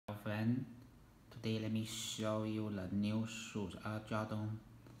friend, today let me show you the new shoes Air Jordan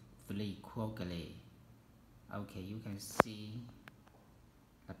 3 Cool Grey. Okay, you can see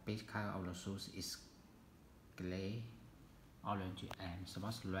the base color of the shoes is gray, orange and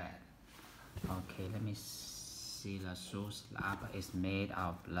small red. Okay, let me see the shoes. The upper is made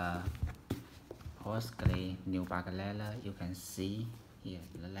of the horse gray new bark leather. You can see here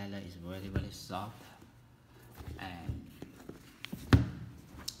the leather is very soft, and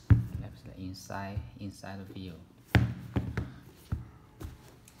that's the inside view.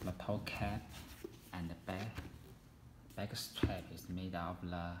 The toe cap and the back strap is made of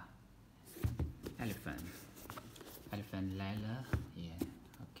the elephant leather. Yeah,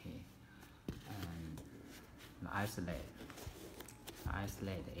 okay. And the isolate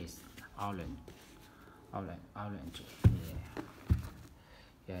is orange. Yeah.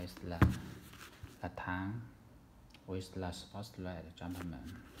 Here is the tongue with the sports red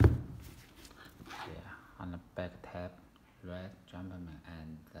Jumpman. Yeah, on the back tab, red Jumpman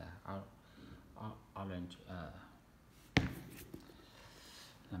and the orange.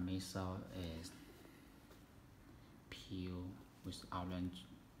 The midsole is peel with orange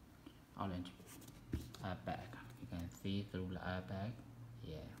airbag. You can see through the airbag.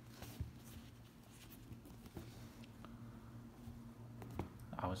 Yeah.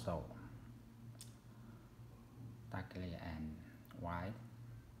 Also, dark gray and white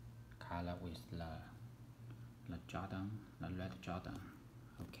color with the Jordan, the red Jordan.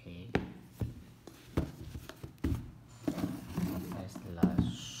 Okay. That's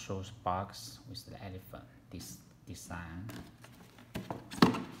the shoes box with the elephant design.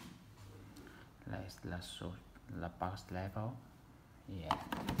 That's the box level. Yeah.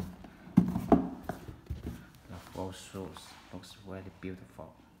 The full shoes looks very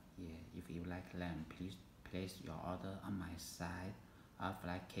beautiful. Yeah. If you like them, please place your order on my site,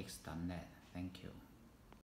 offlinekicks.net. Thank you.